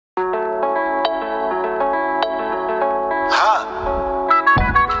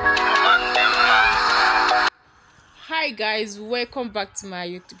Hi guys, welcome back to my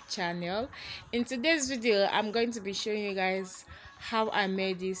YouTube channel. In today's video I'm going to be showing you guys how I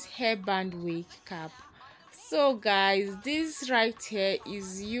made this hairband wig cap. So guys, this right here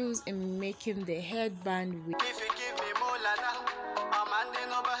is used in making the headband wig. If you give me more now, I'm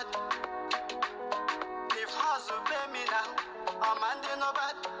handing over. If house will pay me now, I'm handing over.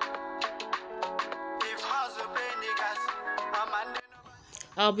 If house will pay niggas, I'm handing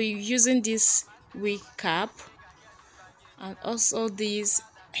over. I'll be using this wig cap and also this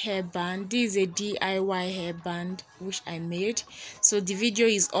hairband. This is a DIY hairband which I made, so the video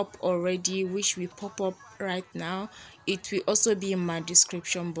is up already, which will pop up right now. It will also be in my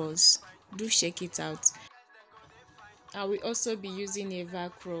description box. Do check it out. I will also be using a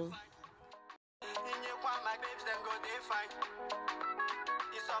velcro.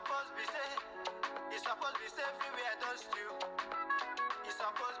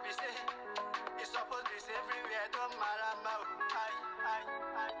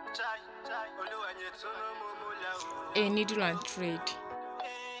 A needle and thread.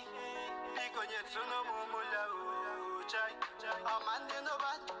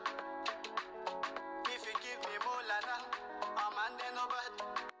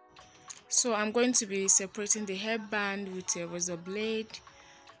 So I'm going to be separating the hairband with a razor blade.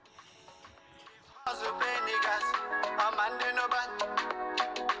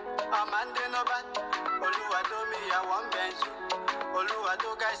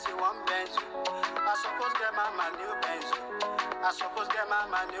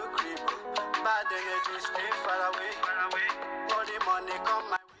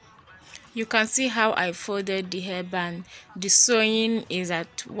 You can see how I folded the hairband. The sewing is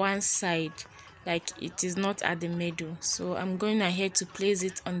at one side, like it is not at the middle. So I'm going ahead to place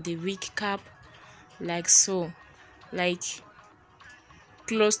it on the wig cap like so, like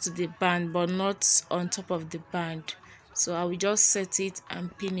close to the band but not on top of the band. So I will just set it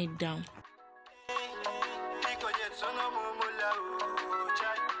and pin it down.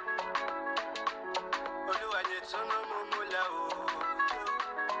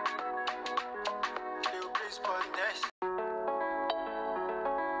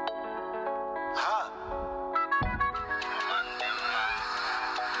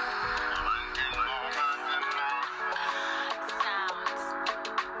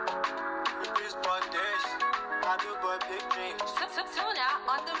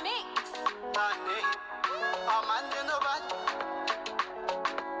 On the mix.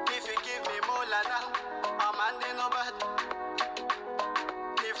 If you give me more now, I'm handing over.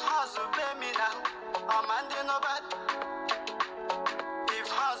 If house will pay me now, I'm handing over. If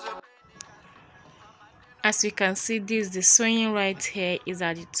house will... As you can see, this the sewing right here is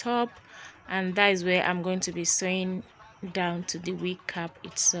at the top, and that is where I'm going to be sewing down to the wig cap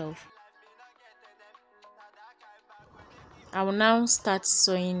itself. I will now start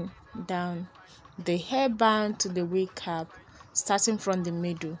sewing down the hairband to the wig cap, starting from the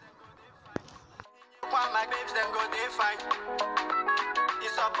middle.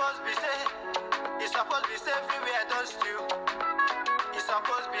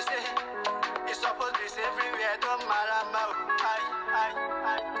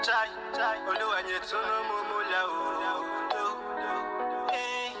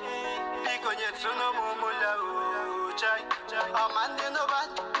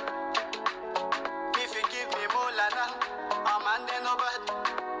 If you give me more now, I'm handing over.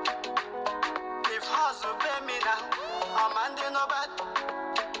 If house will pay me now, I'm handing over.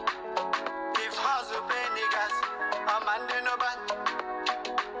 If house will pay niggas, I'm handing over.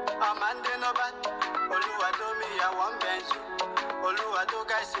 I'm handing over. Oluwa do me a one bench. Oluwa do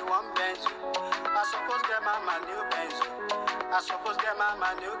guys see one bench. I suppose get my new bench. I suppose get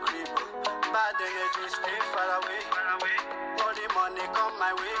my new crib. Bad energy stay far away. All the money come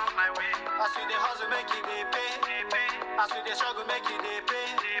my way. As we the hustle make it they pay. As we the struggle make it they pay.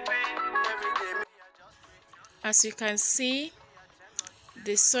 Every day. As you can see,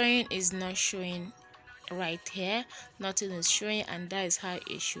 the sewing is not showing right here. Nothing is showing, and that is how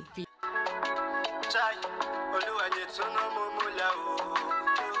it should be.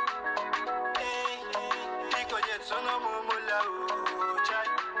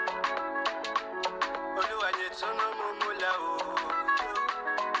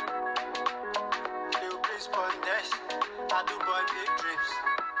 I do boy big dreams.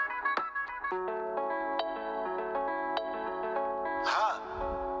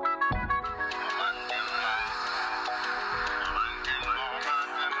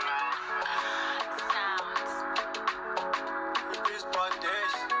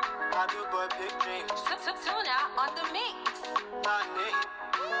 I do boy big dreams. Tuna on the mix.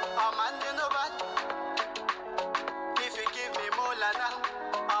 I'm handing over. moolah now,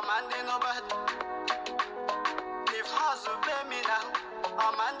 I'm handing no bad. If hustle pay me now,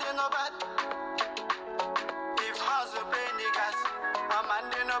 I'm handing no bad. If hustle pay niggas, I'm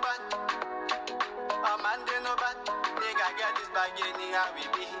handing no bad. I'm handing no bad. Nigga get this bag, anyhow we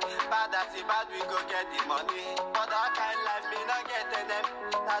be. Bad as the bad, we go get the money. For that kind life, me not get them.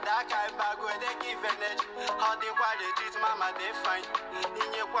 That kind bag where they give energy. How they quality, mama they fine. In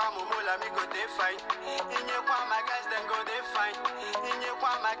your kwa mumula, me go they fine. In your kwa my guys, then go they fine. In your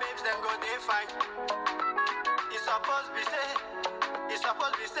kwa my babes, then go they fine. It's supposed to be safe. It's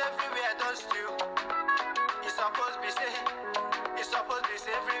supposed to be safe everywhere, don't steal. It's supposed to be safe. It's supposed to be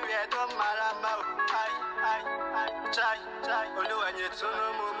safe everywhere, don't matter now. Chai, Olu and Yetsuno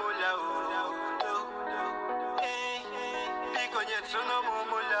Mumula. Pico Yetsuno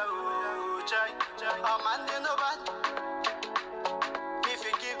Mumula. Chai, I'm handing no bad. If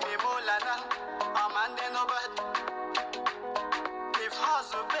you give me moolah now, I'm handing no bad. If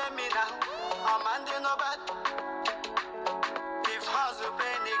hustle pay me now, I'm handing no bad. If hustle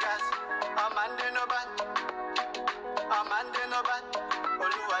pay niggas, I'm handing no bad. I'm handing no bad.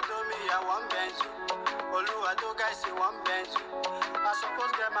 Oluwa do me a one bench. Oluwa do guys see one bench. I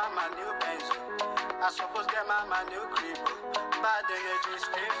suppose get my new bench. I suppose get my new crib. Bad energy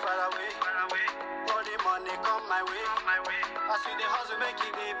stay far away. All the money come my way. As we the hustle make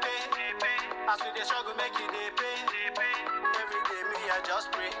it they pay. As we the struggle make it they pay. Every day me I just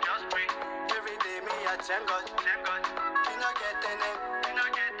pray. Every day me I thank God. You not get them.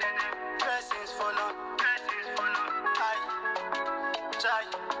 Blessings follow. Chai,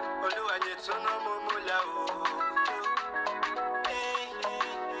 Olu and Yetsuno Mumula.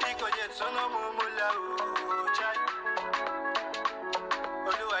 Pico Yetsuno Mumula. Chai,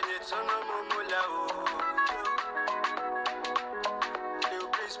 Olu and Yetsuno Mumula. You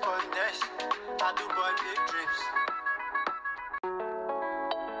please ponders. I do boy big dreams.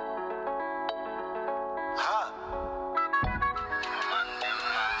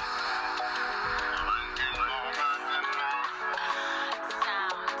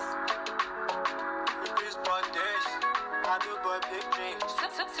 I do boy big dreams.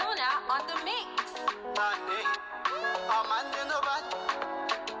 Tuna on the mix. Money, I'm handing no bad.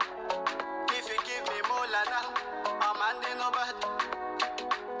 If you give me moolah now, I'm handing no bad.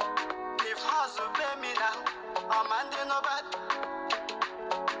 If hustle pay me now, I'm handing no bad.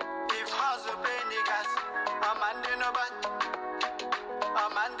 If hustle pay niggas, I'm handing no bad.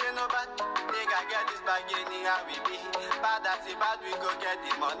 I'm handing no bad. Nigga get this bag, anyhow we be. Bad as the bad, we go get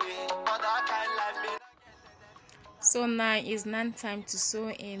the money. For that kind life, me. So now is not time to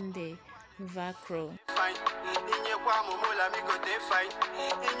sew in the velcro. Fine. In your kwa mumula me go they fine.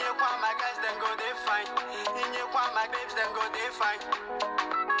 In your kwa my guys then go they fine. In your kwa my babes then go they fine.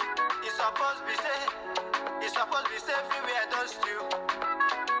 It's supposed to be safe. It's supposed to be safe everywhere, don't steal.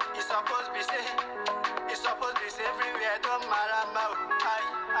 It's supposed to be safe. It's supposed to be safe everywhere, don't matter now.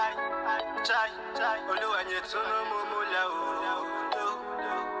 Chai, Olu and Yetsuno Mumula.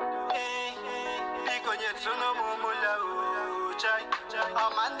 Pico Yetsuno Mumula. Chai,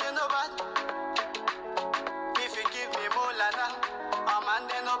 I'm handing no bad. If you give me moolah now, I'm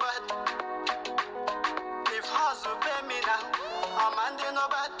handing no bad. If hustle pay me now, I'm handing no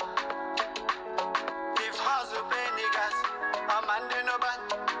bad. If hustle pay niggas, I'm handing no bad.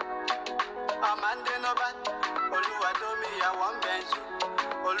 I'm handing no bad. Oluwa do me a one bench.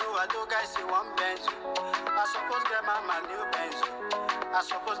 Oluwa do guys see one bench. I suppose get my new bench. I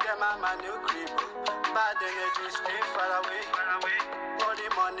suppose get my new crib. Bad energy stay far away. All the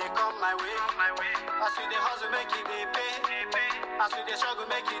money come my way. As we the hustle make it they pay. As we the struggle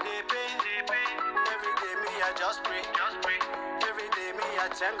make it they pay. Every day me I just pray. Every day me I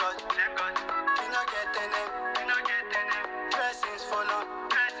thank God. You not get them. Blessings follow.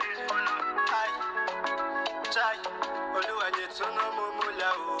 Chai, Olu and Yetsuno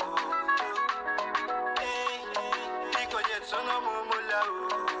Mumula. Pico Yetsuno Mumula.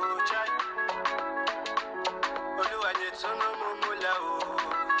 Chai, Olu and Yetsuno Mumula.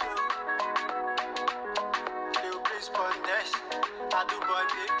 You please ponders. I do boy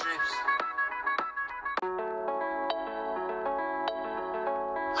big dreams.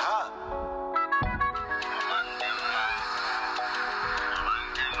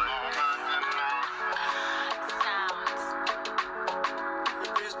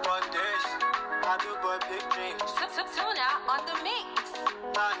 I do boy big dreams. Tuna on the mix.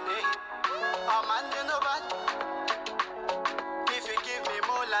 Money, I'm handing no bad. If you give me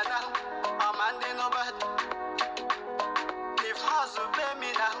moolah now, I'm handing no bad. If hustle pay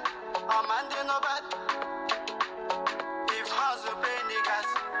me now, I'm handing no bad. If hustle pay niggas,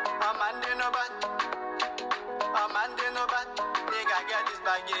 I'm handing no bad. I'm handing no bad.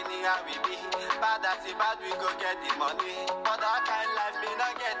 bargaining how we be. Bad as the bad, we go get the money. For that kind life, me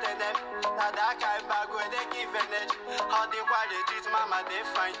not get them. That kind bag where they give energy. How they quality, mama, they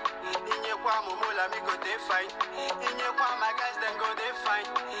fine. In your mumula, me go they fine. In your my guys, then go they fine.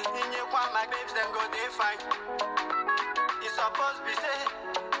 In your my babes, then go they fine. It's supposed to be safe.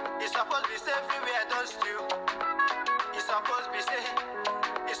 It's supposed to be safe everywhere, don't steal. It's supposed to be safe.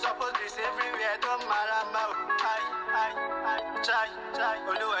 It's supposed to be safe everywhere, don't matter. Chai,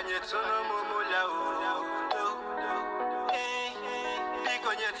 Oluwa nyetuno mumula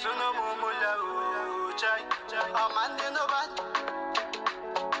Biko nyetuno mumula Chai, Amande no bad.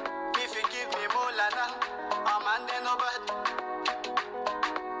 If you give me mula now, Amande no bad.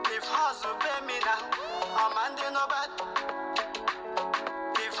 If house will pay me now, Amande no bad.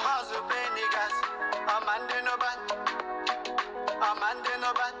 If house will pay niggas, Amande no bad. Amande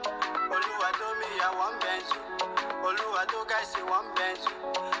no bad. Oluwa do me a one bench. Oluwa do guys see one bench.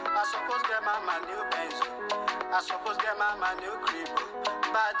 I suppose get my new bench. I suppose get my new crib.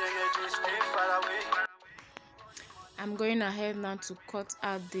 Bad energy stay far away. I'm going ahead now to cut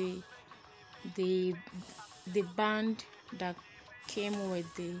out the band that came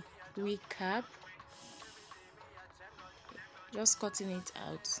with the wig cap. Just cutting it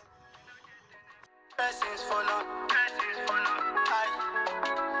out. Blessings follow.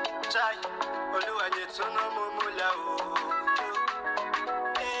 Chai, Oluwa nyetuno mumula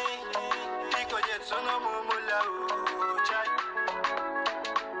Biko nyetuno mumula Chai,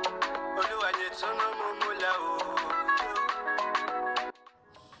 Oluwa nyetuno mumula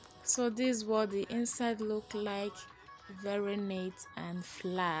So this is what the inside look like, very neat and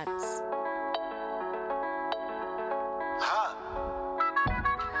flat.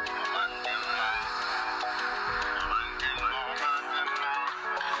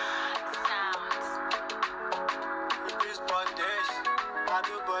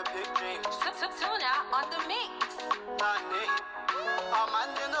 Tuna on the mix.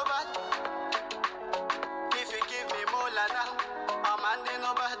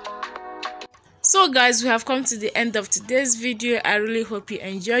 So guys, we have come to the end of today's video. I really hope you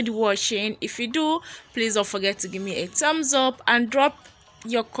enjoyed watching. If you do, please don't forget to give me a thumbs up and drop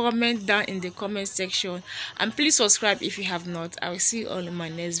your comment down in the comment section, and please subscribe if you have not. I will see you all in my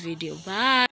next video. Bye.